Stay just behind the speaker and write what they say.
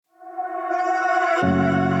Hey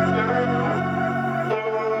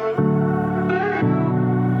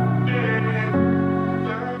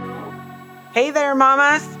there,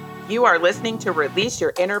 mamas. You are listening to Release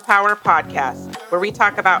Your Inner Power podcast, where we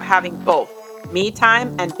talk about having both me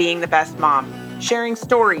time and being the best mom, sharing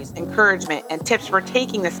stories, encouragement, and tips for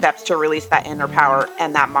taking the steps to release that inner power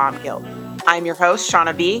and that mom guilt. I'm your host,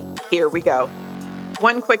 Shauna B. Here we go.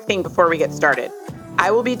 One quick thing before we get started.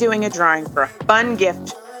 I will be doing a drawing for a fun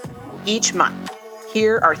gift each month.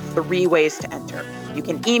 Here are 3 ways to enter. You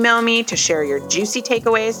can email me to share your juicy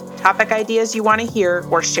takeaways, topic ideas you want to hear,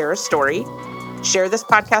 or share a story. Share this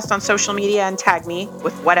podcast on social media and tag me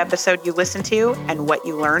with what episode you listened to and what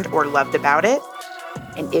you learned or loved about it.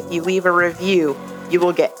 And if you leave a review, you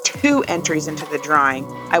will get 2 entries into the drawing.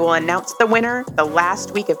 I will announce the winner the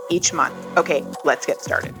last week of each month. Okay, let's get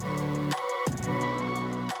started.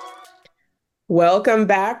 Welcome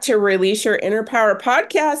back to Release Your Inner Power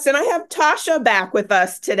podcast. And I have Tasha back with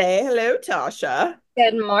us today. Hello, Tasha.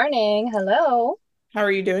 Good morning. Hello. How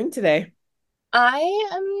are you doing today?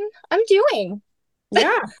 I'm doing.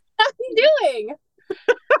 Yeah. I'm doing.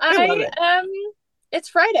 It's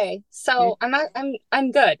Friday, so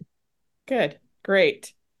I'm good. Good.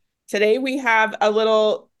 Great. Today we have a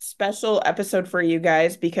little special episode for you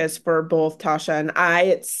guys because for both Tasha and I,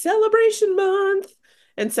 it's celebration month.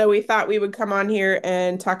 And so we thought we would come on here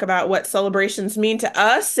and talk about what celebrations mean to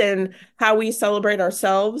us and how we celebrate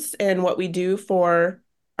ourselves and what we do for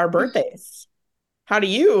our birthdays. How do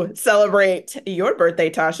you celebrate your birthday,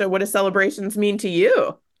 Tasha? What do celebrations mean to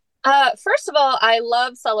you? First of all, I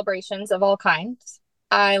love celebrations of all kinds.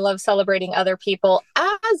 I love celebrating other people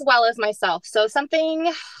as well as myself. So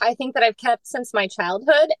something I think that I've kept since my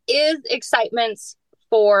childhood is excitements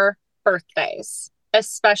for birthdays,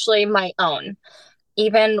 especially my own.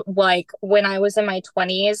 Even like when I was in my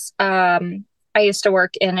 20s, I used to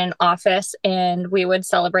work in an office and we would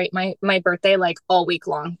celebrate my birthday like all week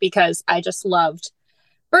long because I just loved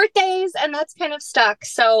birthdays and that's kind of stuck.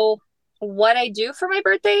 So what I do for my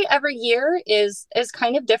birthday every year is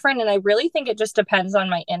kind of different. And I really think it just depends on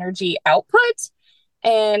my energy output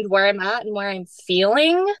and where I'm at and where I'm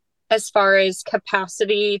feeling as far as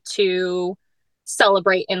capacity to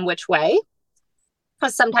celebrate in which way.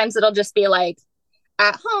 Because sometimes it'll just be like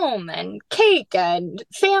at home and cake and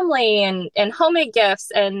family and homemade gifts.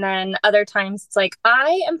 And then other times it's like,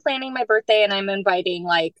 I am planning my birthday and I'm inviting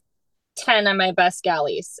like 10 of my best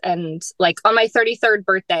galleys. And like on my 33rd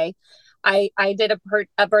birthday, I did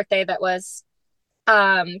a birthday that was,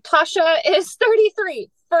 Tasha is 33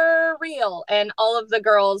 for real. And all of the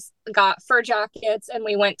girls got fur jackets and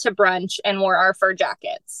we went to brunch and wore our fur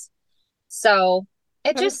jackets. So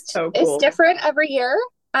it just is different every year.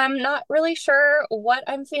 I'm not really sure what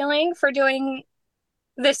I'm feeling for doing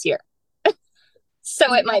this year.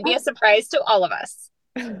 So it might be a surprise to all of us.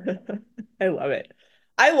 I love it.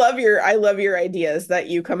 I love your ideas that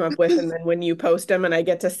you come up with and then when you post them and I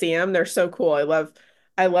get to see them, they're so cool. I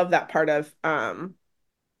love that part of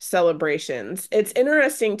celebrations. It's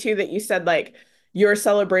interesting too that you said like your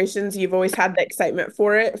celebrations, you've always had the excitement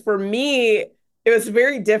for it. For me, it was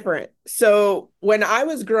very different. So when I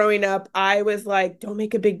was growing up, I was like, don't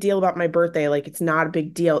make a big deal about my birthday. Like, it's not a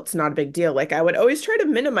big deal. It's not a big deal. Like, I would always try to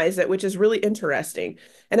minimize it, which is really interesting.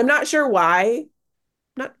 And I'm not sure why.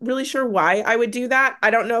 Not really sure why I would do that. I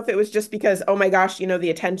don't know if it was just because, oh my gosh, the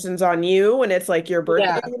attention's on you and it's like your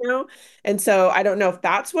birthday, And so I don't know if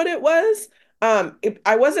that's what it was.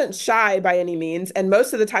 I wasn't shy by any means. And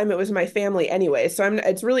most of the time it was my family anyway. So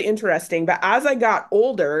it's really interesting. But as I got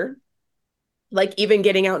older, like even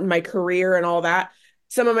getting out in my career and all that,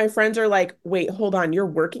 some of my friends are like, wait, hold on, you're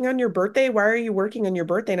working on your birthday? Why are you working on your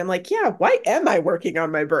birthday? And I'm like, yeah, why am I working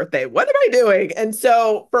on my birthday? What am I doing? And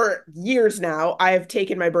so for years now, I've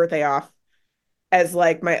taken my birthday off as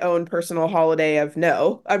like my own personal holiday of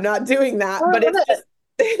no, I'm not doing that. But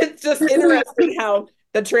it's just interesting how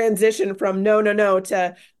the transition from no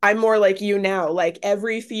to I'm more like you now. Like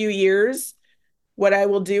every few years, what I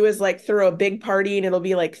will do is like throw a big party and it'll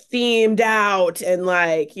be like themed out and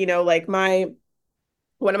like, like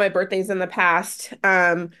one of my birthdays in the past,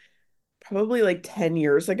 probably like 10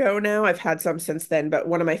 years ago now. I've had some since then, but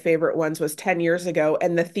one of my favorite ones was 10 years ago.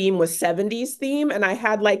 And the theme was 70s theme. And I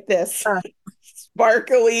had like this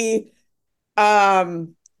sparkly,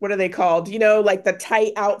 what are they called? Like the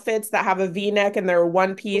tight outfits that have a V-neck and they're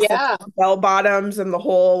one piece, bell bottoms and the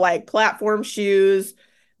whole like platform shoes,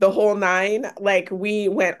 the whole nine. Like we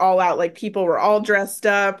went all out, like people were all dressed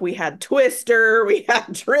up. We had Twister, we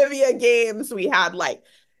had trivia games, we had like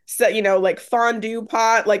so, like fondue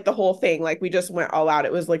pot, like the whole thing. Like we just went all out.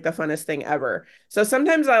 It was like the funnest thing ever. So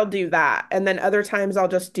sometimes I'll do that. And then other times I'll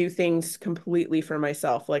just do things completely for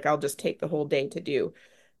myself. Like I'll just take the whole day to do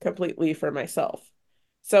completely for myself.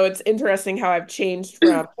 So it's interesting how I've changed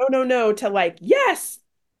from, oh, no, no, to like, yes,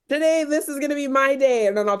 today this is going to be my day.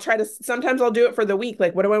 And then I'll try to, sometimes I'll do it for the week.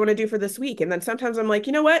 Like, what do I want to do for this week? And then sometimes I'm like,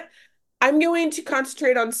 you know what? I'm going to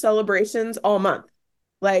concentrate on celebrations all month.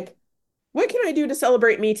 Like, what can I do to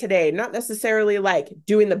celebrate me today? Not necessarily like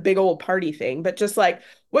doing the big old party thing, but just like,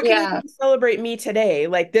 what can I do Yeah. to celebrate me today?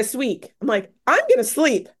 Like this week, I'm like, I'm gonna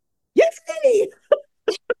sleep. Yay!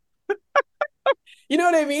 You know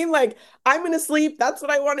what I mean? Like, I'm gonna sleep. That's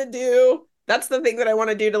what I want to do. That's the thing that I want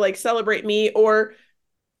to do to like celebrate me, or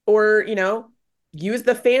use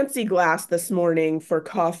the fancy glass this morning for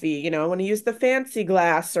coffee. I want to use the fancy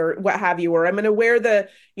glass or what have you, or I'm going to wear the,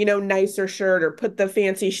 nicer shirt or put the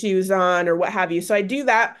fancy shoes on or what have you. So I do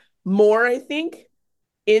that more, I think,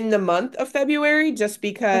 in the month of February, just Mhm.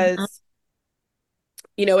 because,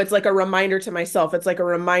 it's like a reminder to myself. It's like a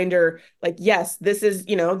reminder, like, yes, this is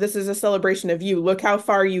a celebration of you. Look how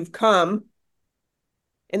far you've come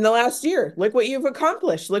in the last year. Look what you've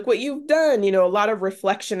accomplished. Look what you've done. A lot of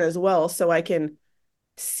reflection as well. So I can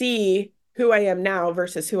see who I am now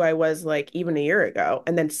versus who I was like even a year ago,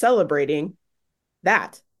 and then celebrating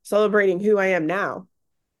who I am now.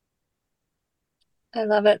 I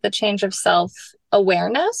love it. The change of self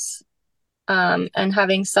awareness, and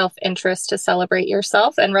having self interest to celebrate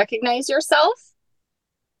yourself and recognize yourself.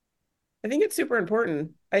 I think it's super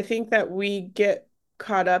important. I think that we get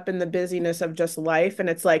caught up in the busyness of just life, and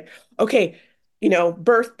it's like, okay,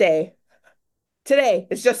 birthday, today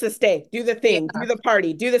it's just this day, do the thing, Yeah. do the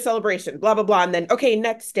party, do the celebration, blah blah blah, and then okay,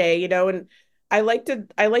 next day, and I like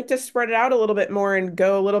to spread it out a little bit more and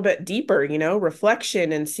go a little bit deeper,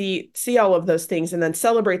 reflection, and see all of those things, and then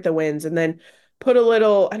celebrate the wins, and then put a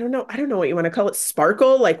little, I don't know what you want to call it,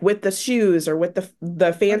 sparkle, like with the shoes or with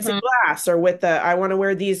the fancy Hmm. glass or with the, I want to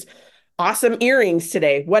wear these awesome earrings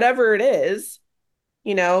today, whatever it is,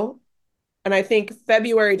 you know and I think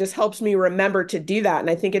February just helps me remember to do that. And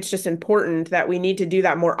I think it's just important that we need to do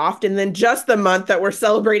that more often than just the month that we're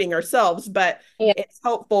celebrating ourselves. But Yeah. it's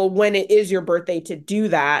helpful when it is your birthday to do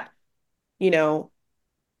that, you know,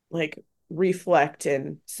 like reflect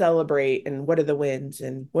and celebrate and what are the wins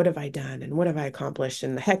and what have I done and what have I accomplished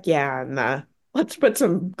and the heck yeah and the let's put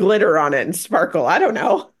some glitter on it and sparkle. I don't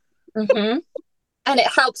know. Hmm. And it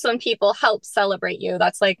helps when people help celebrate you.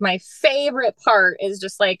 That's like my favorite part is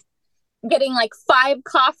just like getting like 5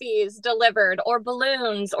 coffees delivered or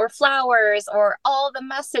balloons or flowers or all the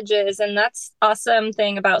messages. And that's awesome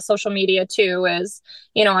thing about social media too is,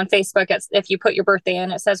 on Facebook, it's, if you put your birthday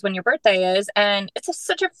in, it says when your birthday is. And it's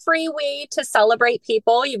such a free way to celebrate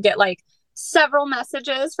people. You get like several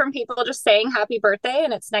messages from people just saying happy birthday.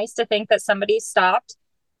 And it's nice to think that somebody stopped,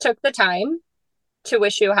 took the time to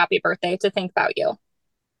wish you a happy birthday, to think about you.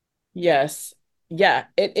 Yes. Yeah,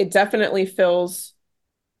 it definitely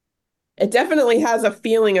has a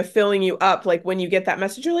feeling of filling you up. Like when you get that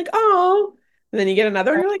message, you're like, oh, and then you get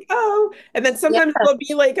another one, you're like, oh, and then Yeah. sometimes it'll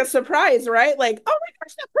be like a surprise, right? Like, oh my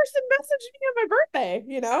gosh, that person messaged me on my birthday.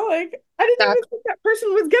 Like I didn't even think that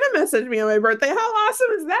person was gonna message me on my birthday. How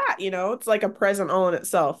awesome is that? It's like a present all in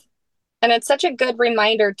itself. And it's such a good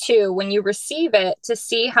reminder, too, when you receive it to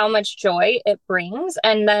see how much joy it brings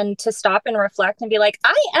and then to stop and reflect and be like,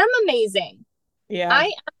 I am amazing. I Yeah.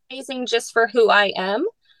 am amazing just for who I am,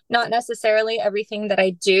 not necessarily everything that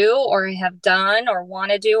I do or I have done or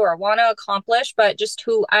want to do or want to accomplish, but just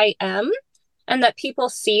who I am. And that people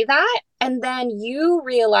see that. And then you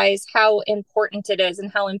realize how important it is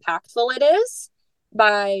and how impactful it is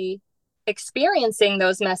by experiencing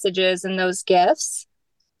those messages and those gifts.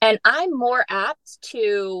 And I'm more apt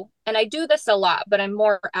to, and I do this a lot, but I'm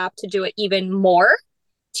more apt to do it even more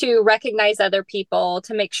to recognize other people,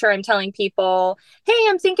 to make sure I'm telling people, hey,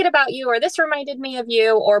 I'm thinking about you, or this reminded me of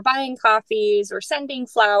you, or buying coffees or sending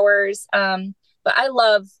flowers. But I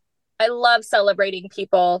love celebrating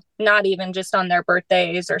people, not even just on their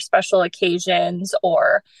birthdays or special occasions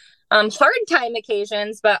or hard time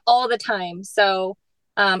occasions, but all the time. So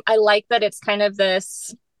I like that it's kind of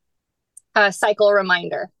this cycle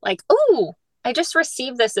reminder like, oh, I just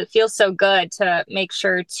received this. It feels so good to make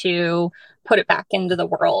sure to put it back into the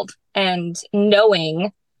world and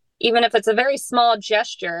knowing, even if it's a very small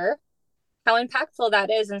gesture, how impactful that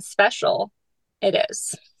is and special it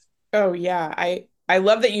is. Oh yeah. I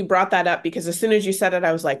love that you brought that up because as soon as you said it,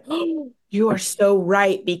 I was like, oh, you are so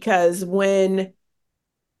right. Because when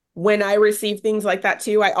when I receive things like that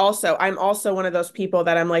too, I'm also one of those people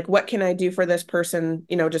that I'm like, what can I do for this person?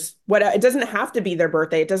 Just what it doesn't have to be their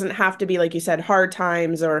birthday. It doesn't have to be, like you said, hard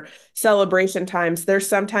times or celebration times. There's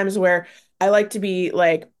sometimes where I like to be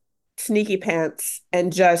like sneaky pants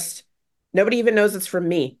and just nobody even knows it's from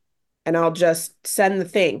me. And I'll just send the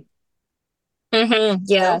thing,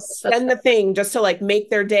 Yes. send the thing just to like make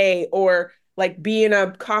their day or like be in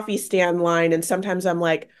a coffee stand line. And sometimes I'm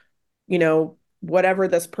like, whatever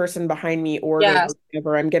this person behind me ordered Yes. or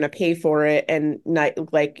whatever, I'm gonna pay for it. And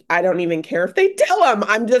not like I don't even care if they tell them.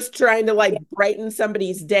 I'm just trying to like brighten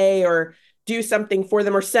somebody's day or do something for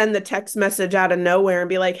them or send the text message out of nowhere and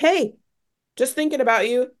be like, hey, just thinking about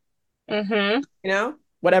you, Mm-hmm.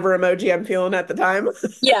 whatever emoji I'm feeling at the time.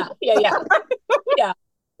 Yeah. Yeah. Yeah. Yeah.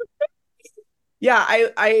 Yeah,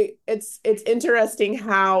 it's interesting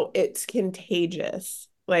how it's contagious.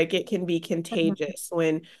 Like it can be Mhm. contagious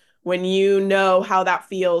when you know how that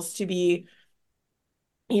feels to be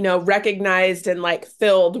recognized and like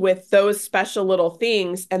filled with those special little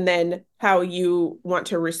things, and then how you want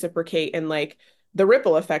to reciprocate and like the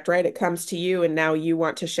ripple effect, right? It comes to you, and now you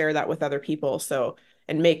want to share that with other people. So,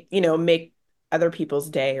 and make other people's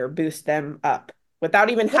day or boost them up without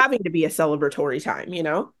even Yeah, having to be a celebratory time.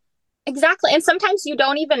 exactly. And sometimes you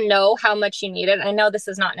don't even know how much you need it. I know this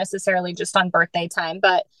is not necessarily just on birthday time,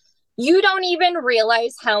 but you don't even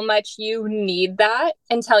realize how much you need that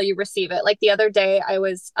until you receive it. Like the other day, I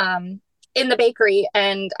was in the bakery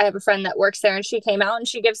and I have a friend that works there and she came out and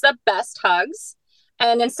she gives the best hugs.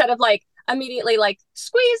 And instead of like immediately like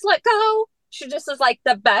squeeze, let go, she just was like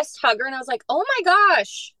the best hugger. And I was like, oh my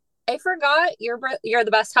gosh, I forgot you're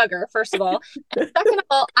the best hugger, first of all. Second of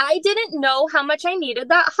all, I didn't know how much I needed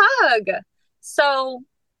that hug. So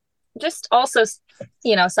just also,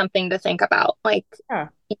 something to think about. Like Yeah.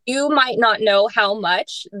 you might not know how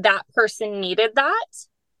much that person needed that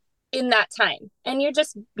in that time. And you're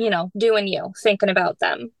just, doing you, thinking about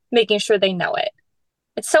them, making sure they know it.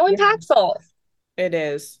 It's so Yeah. impactful. It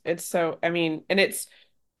is. It's so, I mean, and it's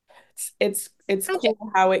Magic.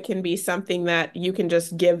 cool how it can be something that you can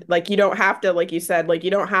just give, like you don't have to, like you said, like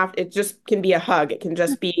you don't have, it just can be a hug. It can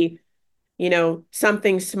just be,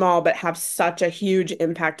 something small, but have such a huge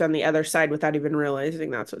impact on the other side without even realizing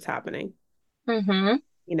that's what's happening, Mm-hmm.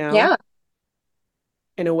 you know, Yeah.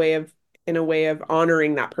 in a way of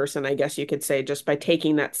honoring that person, I guess you could say, just by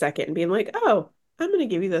taking that second and being like, oh, I'm gonna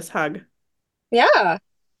give you this hug. Yeah.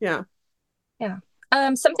 Yeah. Yeah.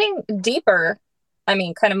 Something deeper, I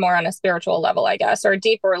mean, kind of more on a spiritual level, I guess, or a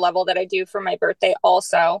deeper level that I do for my birthday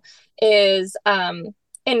also is in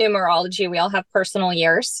numerology, we all have personal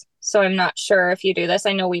years. So I'm not sure if you do this.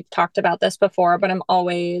 I know we've talked about this before, but I'm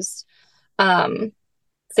always um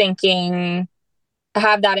thinking, I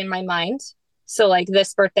have that in my mind. So like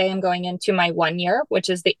this birthday, I'm going into my 1 year, which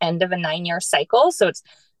is the end of a 9 year cycle. So it's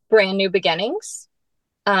brand new beginnings.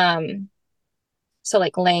 Um, so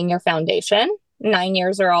like laying your foundation. 9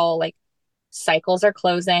 years are all like cycles are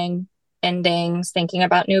closing, endings, thinking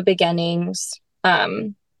about new beginnings.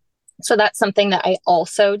 So that's something that I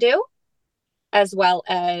also do, as well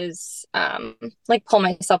as like pull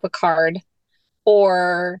myself a card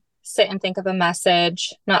or sit and think of a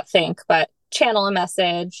message, not think, but channel a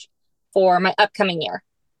message for my upcoming year.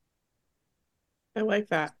 I like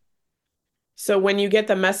that. So when you get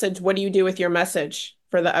the message, what do you do with your message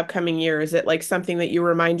for the upcoming year? Is it like something that you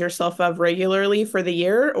remind yourself of regularly for the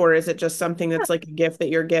year, or is it just something that's like a gift that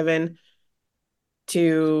you're given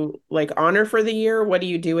to like honor for the year? What do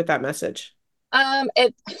you do with that message?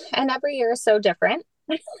 It and every year is so different.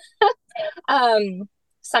 Um,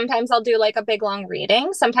 Sometimes I'll do like a big long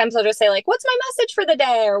reading. Sometimes I'll just say like, "What's my message for the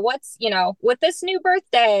day?" or "What's with this new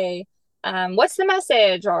birthday, what's the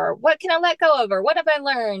message?" or "What can I let go of?" or "What have I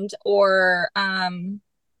learned?" or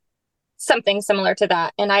something similar to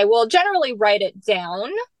that. And I will generally write it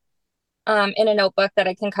down in a notebook that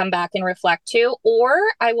I can come back and reflect to, or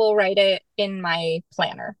I will write it in my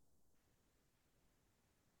planner.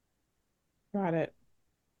 Got it.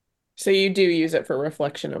 So you do use it for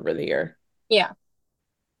reflection over the year. Yeah,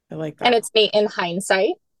 I like and that. it's me in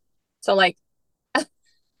hindsight. So like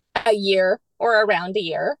a year or around a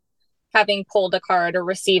year, having pulled a card or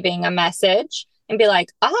receiving a message and be like,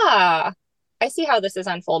 ah, I see how this is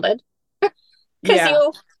unfolded. Because Yeah.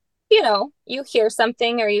 you hear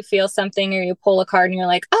something or you feel something or you pull a card and you're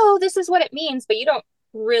like, oh, this is what it means, but you don't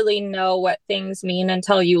really know what things mean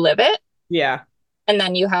until you live it. Yeah. And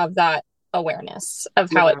then you have that awareness of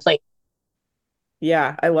how it Yeah. plays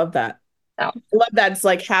Yeah. I love that. out. I love that. It's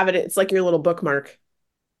like have it, it's like your little bookmark.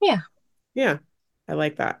 Yeah. Yeah. I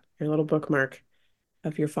like that. Your little bookmark.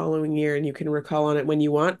 of your following year and you can recall on it when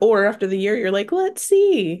you want. Or after the year, you're like, let's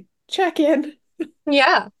see, check in.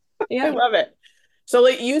 Yeah. I Yeah. love it. So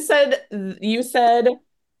like you said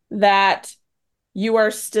that you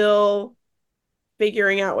are still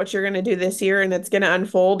figuring out what you're going to do this year and it's going to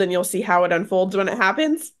unfold and you'll see how it unfolds when it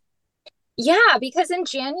happens. Yeah, because in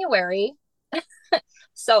January,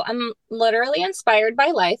 so I'm literally inspired by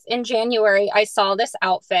life. In January, I saw this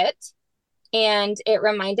outfit and it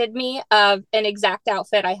reminded me of an exact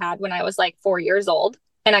outfit I had when I was like 4 years old.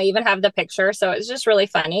 And I even have the picture. So it's just really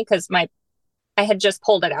funny because I had just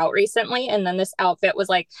pulled it out recently. And then this outfit was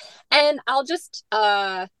like, and I'll just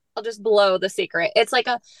blow the secret. It's like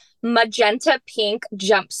a magenta pink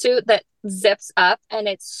jumpsuit that zips up and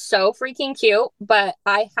it's so freaking cute. But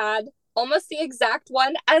I had almost the exact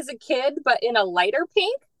one as a kid, but in a lighter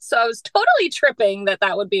pink. So I was totally tripping that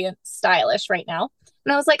that would be stylish right now.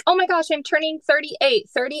 And I was like, oh my gosh, I'm turning 38.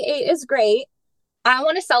 38 is great. I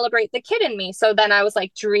want to celebrate the kid in me. So then I was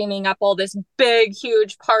like dreaming up all this big,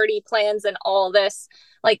 huge party plans and all this,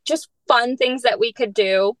 like just fun things that we could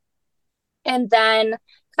do. And then,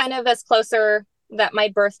 kind of as closer that my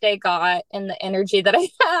birthday got and the energy that I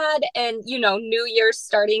had, and New Year's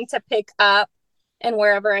starting to pick up, and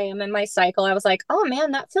wherever I am in my cycle, I was like, oh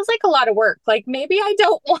man, that feels like a lot of work. Like maybe I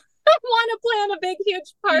don't want to plan a big,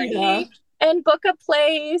 huge Yeah. party and book a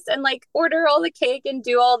place and like order all the cake and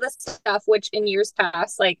do all this stuff, which in years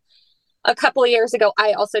past, like a couple of years ago,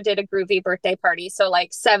 I also did a groovy birthday party. So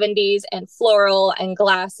like 70s and floral and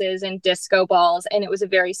glasses and disco balls. And it was a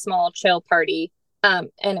very small, chill party.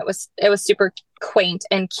 And it was super quaint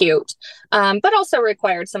and cute, but also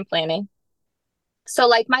required some planning. So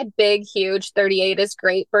like my big, huge 38 is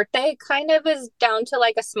great birthday kind of is down to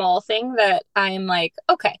like a small thing that I'm like,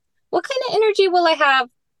 okay, what kind of energy will I have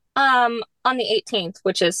on the 18th,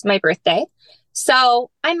 which is my birthday?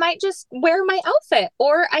 So I might just wear my outfit,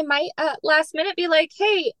 or I might last minute be like,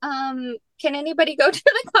 hey, can anybody go to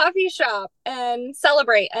the coffee shop and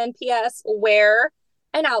celebrate? And PS, wear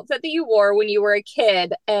an outfit that you wore when you were a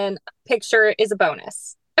kid, and picture is a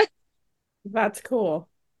bonus. That's cool.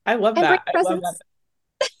 I love And bring that. I love that. presents.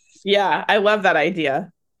 Yeah, I love that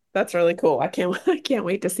idea. That's really cool. I can't I can't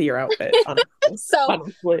wait to see your outfit, honestly. So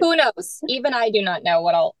Honestly. who knows? Even I do not know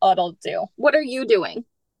what I'll do. What are you doing?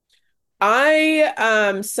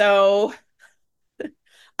 So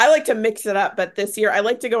I like to mix it up, but this year I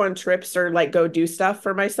like to go on trips or like go do stuff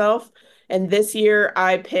for myself. And this year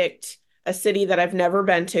I picked a city that I've never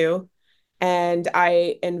been to. And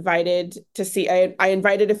I invited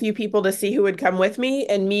a few people to see who would come with me.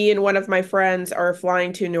 And me and one of my friends are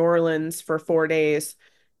flying to New Orleans for 4 days.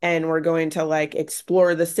 And we're going to like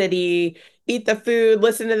explore the city, eat the food,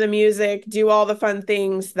 listen to the music, do all the fun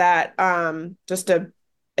things that just to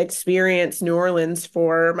experience New Orleans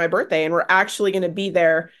for my birthday. And we're actually going to be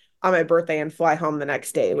there on my birthday and fly home the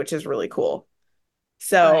next day, which is really cool.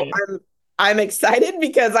 So Fun. I'm excited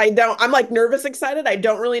because I'm like nervous excited. I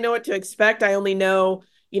don't really know what to expect. I only know,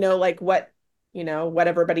 like what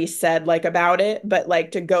everybody said like about it, but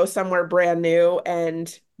like to go somewhere brand new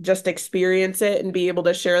and just experience it and be able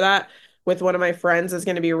to share that with one of my friends is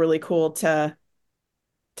going to be really cool to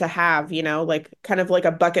have, like kind of like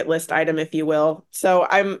a bucket list item, if you will. So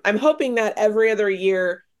I'm hoping that every other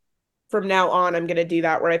year from now on, I'm going to do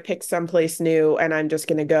that where I pick someplace new and I'm just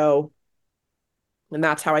going to go. And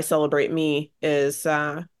that's how I celebrate me is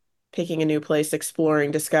picking a new place,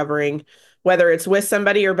 exploring, discovering, whether it's with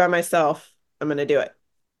somebody or by myself, I'm going to do it.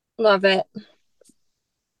 Love it.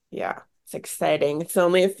 Yeah, it's exciting. It's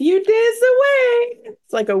only a few days away.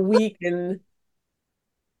 It's like a week and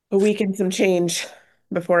some change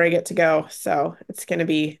before I get to go. So it's gonna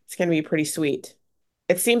be pretty sweet.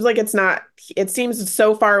 It seems like it's not, it seems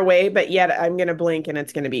so far away, but yet I'm gonna blink and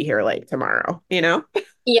it's gonna be here like tomorrow, you know?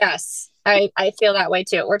 Yes, I feel that way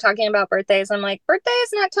too. We're talking about birthdays. I'm like, birthday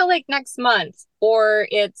is not till like next month, or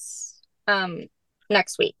it's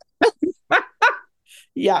next week.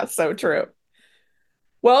 Yeah, so true.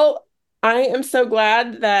 Well, I am so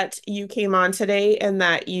glad that you came on today and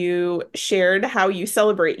that you shared how you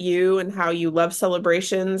celebrate you and how you love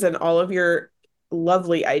celebrations and all of your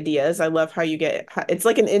lovely ideas. I love how it's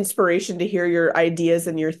like an inspiration to hear your ideas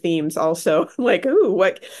and your themes also. Like, ooh,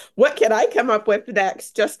 what can I come up with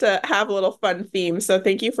next just to have a little fun theme? So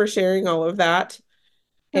thank you for sharing all of that.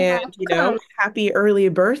 You're And, welcome. happy early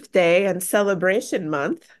birthday and celebration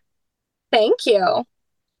month. Thank you.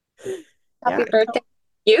 Yeah, Happy birthday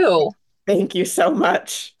to you. thank you so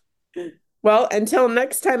much. Well, until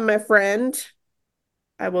next time, my friend,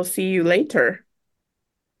 I will see you later.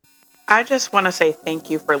 I just want to say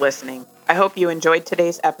thank you for listening. I hope you enjoyed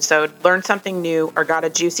today's episode, learned something new, or got a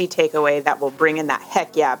juicy takeaway that will bring in that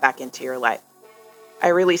heck yeah back into your life. I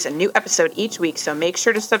release a new episode each week, so make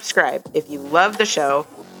sure to subscribe. If you love the show,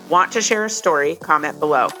 want to share a story, comment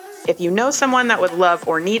below. If you know someone that would love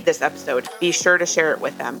or need this episode, be sure to share it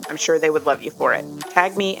with them. I'm sure they would love you for it.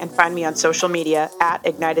 Tag me and find me on social media at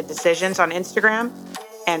Ignited Decisions on Instagram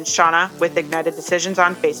and Shauna with Ignited Decisions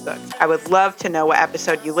on Facebook. I would love to know what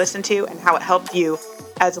episode you listened to and how it helped you,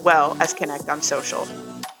 as well as connect on social.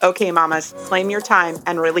 Okay, mamas, claim your time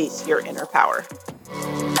and release your inner power.